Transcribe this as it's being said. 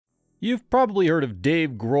You've probably heard of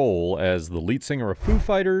Dave Grohl as the lead singer of Foo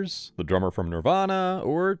Fighters, the drummer from Nirvana,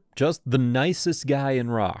 or just the nicest guy in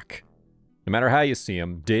rock. No matter how you see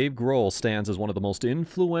him, Dave Grohl stands as one of the most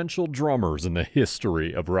influential drummers in the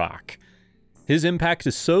history of rock. His impact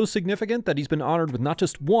is so significant that he's been honored with not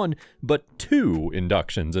just one, but 2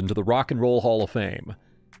 inductions into the Rock and Roll Hall of Fame.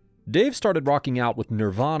 Dave started rocking out with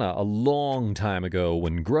Nirvana a long time ago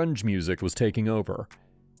when grunge music was taking over.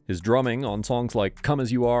 His drumming on songs like Come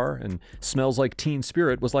As You Are and Smells Like Teen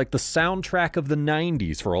Spirit was like the soundtrack of the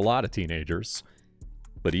 90s for a lot of teenagers.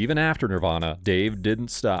 But even after Nirvana, Dave didn't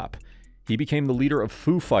stop. He became the leader of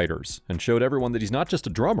Foo Fighters and showed everyone that he's not just a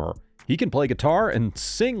drummer, he can play guitar and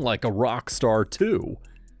sing like a rock star too.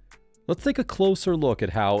 Let's take a closer look at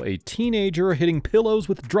how a teenager hitting pillows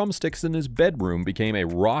with drumsticks in his bedroom became a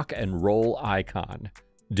rock and roll icon.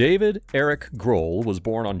 David Eric Grohl was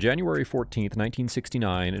born on January 14,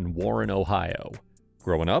 1969 in Warren, Ohio.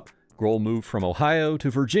 Growing up, Grohl moved from Ohio to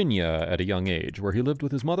Virginia at a young age, where he lived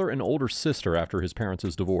with his mother and older sister after his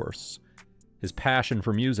parents' divorce. His passion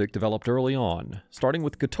for music developed early on, starting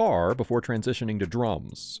with guitar before transitioning to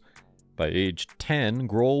drums. By age 10,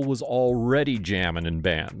 Grohl was already jamming in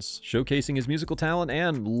bands, showcasing his musical talent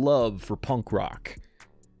and love for punk rock.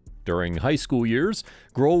 During high school years,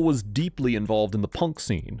 Grohl was deeply involved in the punk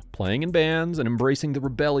scene, playing in bands and embracing the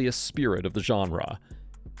rebellious spirit of the genre.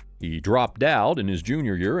 He dropped out in his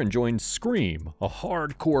junior year and joined Scream, a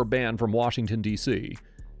hardcore band from Washington, D.C.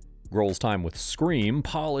 Grohl's time with Scream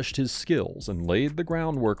polished his skills and laid the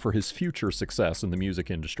groundwork for his future success in the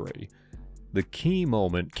music industry. The key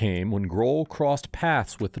moment came when Grohl crossed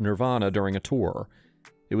paths with Nirvana during a tour.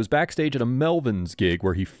 It was backstage at a Melvins gig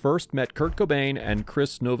where he first met Kurt Cobain and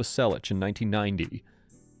Chris Novoselic in 1990.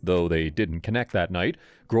 Though they didn't connect that night,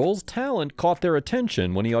 Grohl's talent caught their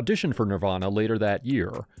attention when he auditioned for Nirvana later that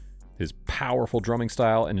year. His powerful drumming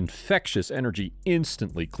style and infectious energy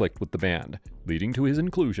instantly clicked with the band, leading to his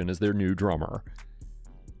inclusion as their new drummer.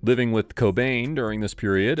 Living with Cobain during this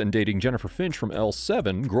period and dating Jennifer Finch from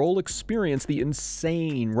L7, Grohl experienced the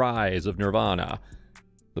insane rise of Nirvana.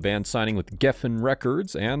 The band signing with Geffen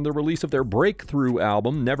Records and the release of their breakthrough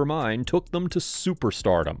album, Nevermind, took them to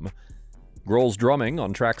superstardom. Grohl's drumming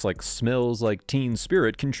on tracks like Smells Like Teen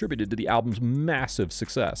Spirit contributed to the album's massive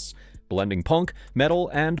success, blending punk, metal,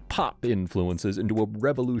 and pop influences into a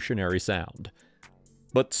revolutionary sound.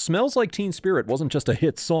 But Smells Like Teen Spirit wasn't just a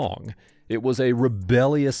hit song. It was a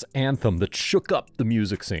rebellious anthem that shook up the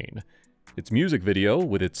music scene. Its music video,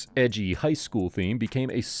 with its edgy high school theme, became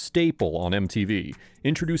a staple on MTV,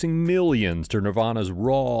 introducing millions to Nirvana's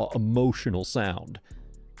raw, emotional sound.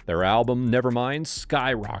 Their album, Nevermind,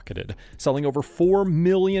 skyrocketed, selling over 4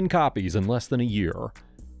 million copies in less than a year.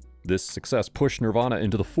 This success pushed Nirvana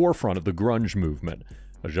into the forefront of the grunge movement,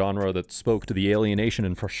 a genre that spoke to the alienation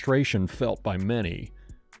and frustration felt by many.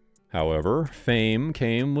 However, fame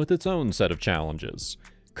came with its own set of challenges.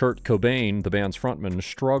 Kurt Cobain, the band's frontman,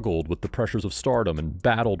 struggled with the pressures of stardom and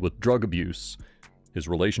battled with drug abuse. His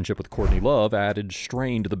relationship with Courtney Love added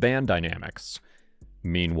strain to the band dynamics.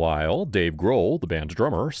 Meanwhile, Dave Grohl, the band's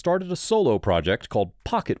drummer, started a solo project called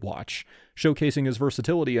Pocket Watch, showcasing his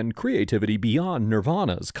versatility and creativity beyond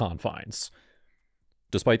Nirvana's confines.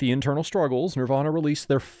 Despite the internal struggles, Nirvana released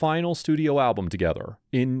their final studio album together,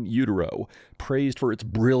 In Utero, praised for its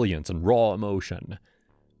brilliance and raw emotion.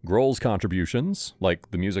 Grohl's contributions, like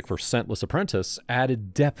the music for Scentless Apprentice,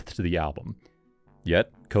 added depth to the album.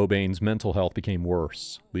 Yet, Cobain's mental health became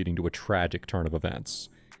worse, leading to a tragic turn of events.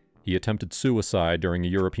 He attempted suicide during a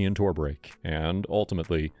European tour break, and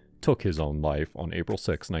ultimately took his own life on April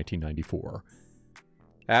 6, 1994.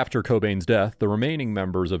 After Cobain's death, the remaining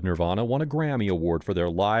members of Nirvana won a Grammy Award for their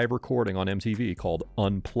live recording on MTV called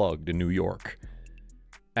Unplugged in New York.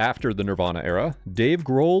 After the Nirvana era, Dave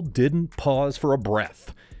Grohl didn't pause for a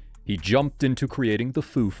breath. He jumped into creating the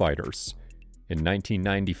Foo Fighters. In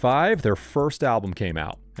 1995, their first album came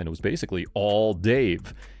out, and it was basically all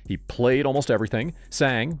Dave. He played almost everything,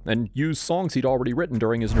 sang, and used songs he'd already written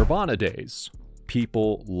during his Nirvana days.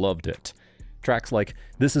 People loved it. Tracks like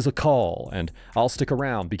This Is a Call and I'll Stick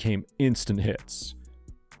Around became instant hits.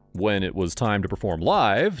 When it was time to perform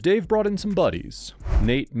live, Dave brought in some buddies.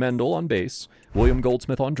 Nate Mendel on bass, William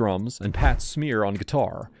Goldsmith on drums, and Pat Smear on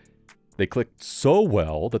guitar. They clicked so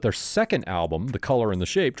well that their second album, The Color and the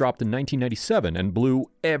Shape, dropped in 1997 and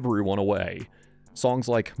blew everyone away. Songs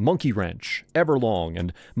like Monkey Wrench, Everlong,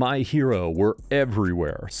 and My Hero were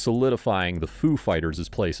everywhere, solidifying the Foo Fighters'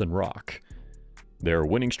 place in rock. Their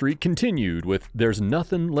winning streak continued with There's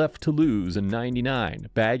Nothing Left to Lose in '99,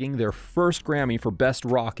 bagging their first Grammy for Best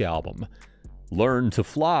Rock Album. Learn to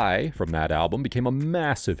Fly from that album became a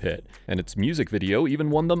massive hit, and its music video even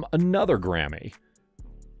won them another Grammy.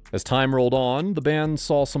 As time rolled on, the band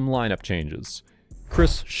saw some lineup changes.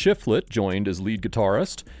 Chris Shiflett joined as lead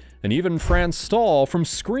guitarist, and even Franz Stahl from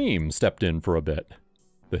Scream stepped in for a bit.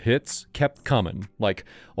 The hits kept coming, like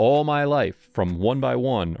All My Life from One by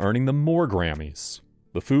One, earning them more Grammys.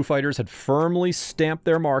 The Foo Fighters had firmly stamped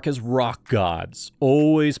their mark as rock gods,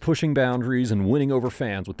 always pushing boundaries and winning over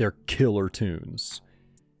fans with their killer tunes.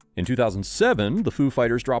 In 2007, the Foo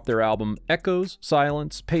Fighters dropped their album Echoes,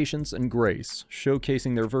 Silence, Patience, and Grace,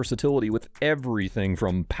 showcasing their versatility with everything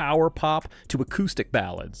from power pop to acoustic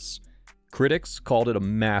ballads. Critics called it a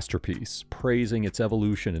masterpiece, praising its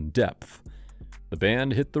evolution and depth. The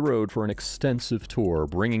band hit the road for an extensive tour,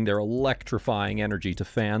 bringing their electrifying energy to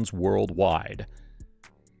fans worldwide.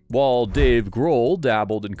 While Dave Grohl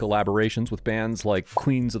dabbled in collaborations with bands like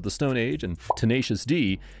Queens of the Stone Age and Tenacious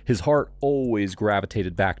D, his heart always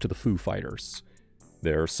gravitated back to the Foo Fighters.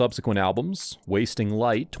 Their subsequent albums, Wasting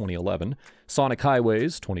Light 2011, Sonic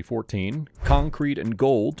Highways 2014, Concrete and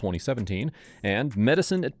Gold 2017, and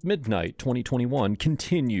Medicine at Midnight 2021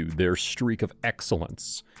 continued their streak of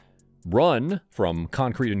excellence. Run from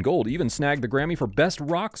Concrete and Gold even snagged the Grammy for Best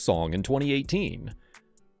Rock Song in 2018.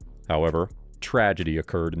 However, tragedy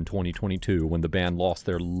occurred in 2022 when the band lost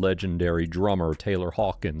their legendary drummer Taylor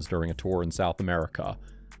Hawkins during a tour in South America.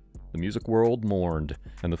 The music world mourned,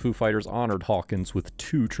 and the Foo Fighters honored Hawkins with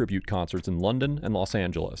 2 tribute concerts in London and Los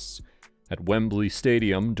Angeles. At Wembley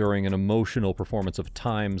Stadium, during an emotional performance of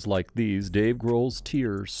Times Like These, Dave Grohl's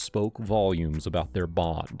tears spoke volumes about their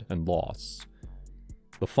bond and loss.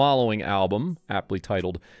 The following album, aptly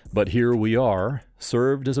titled But Here We Are,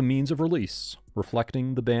 served as a means of release,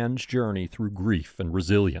 reflecting the band's journey through grief and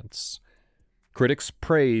resilience. Critics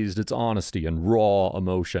praised its honesty and raw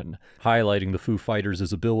emotion, highlighting the Foo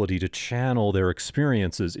Fighters' ability to channel their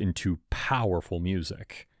experiences into powerful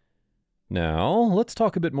music. Now, let's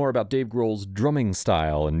talk a bit more about Dave Grohl's drumming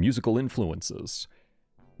style and musical influences.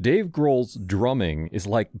 Dave Grohl's drumming is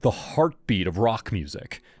like the heartbeat of rock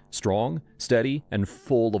music, strong, steady, and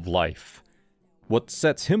full of life. What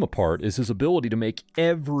sets him apart is his ability to make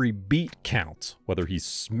every beat count, whether he's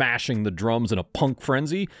smashing the drums in a punk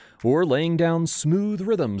frenzy or laying down smooth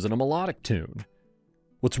rhythms in a melodic tune.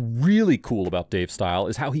 What's really cool about Dave's style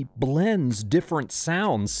is how he blends different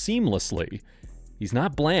sounds seamlessly. He's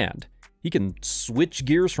not bland. He can switch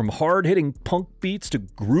gears from hard-hitting punk beats to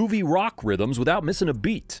groovy rock rhythms without missing a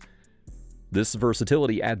beat. This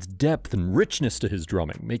versatility adds depth and richness to his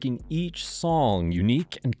drumming, making each song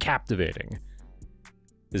unique and captivating.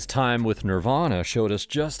 His time with Nirvana showed us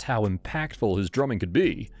just how impactful his drumming could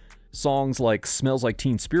be. Songs like Smells Like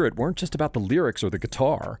Teen Spirit weren't just about the lyrics or the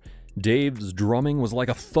guitar. Dave's drumming was like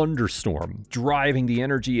a thunderstorm, driving the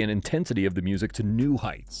energy and intensity of the music to new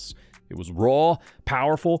heights. It was raw,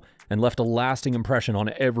 powerful, and left a lasting impression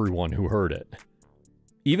on everyone who heard it.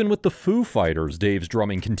 Even with the Foo Fighters, Dave's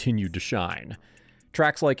drumming continued to shine.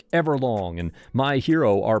 Tracks like Everlong and My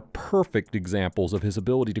Hero are perfect examples of his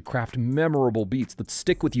ability to craft memorable beats that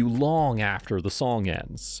stick with you long after the song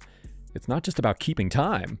ends. It's not just about keeping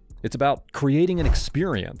time, it's about creating an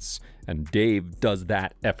experience, and Dave does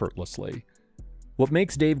that effortlessly. What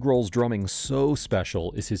makes Dave Grohl's drumming so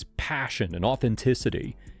special is his passion and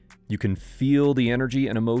authenticity. You can feel the energy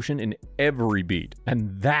and emotion in every beat,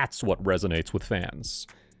 and that's what resonates with fans.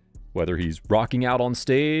 Whether he's rocking out on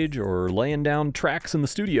stage or laying down tracks in the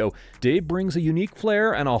studio, Dave brings a unique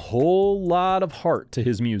flair and a whole lot of heart to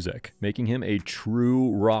his music, making him a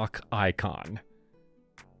true rock icon.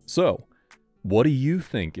 So, what do you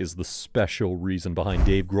think is the special reason behind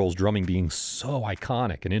Dave Grohl's drumming being so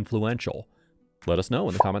iconic and influential? Let us know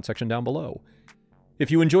in the comment section down below. If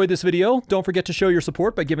you enjoyed this video, don't forget to show your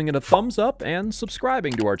support by giving it a thumbs up and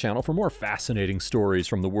subscribing to our channel for more fascinating stories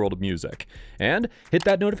from the world of music. And hit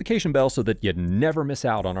that notification bell so that you never miss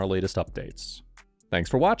out on our latest updates. Thanks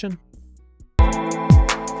for watching!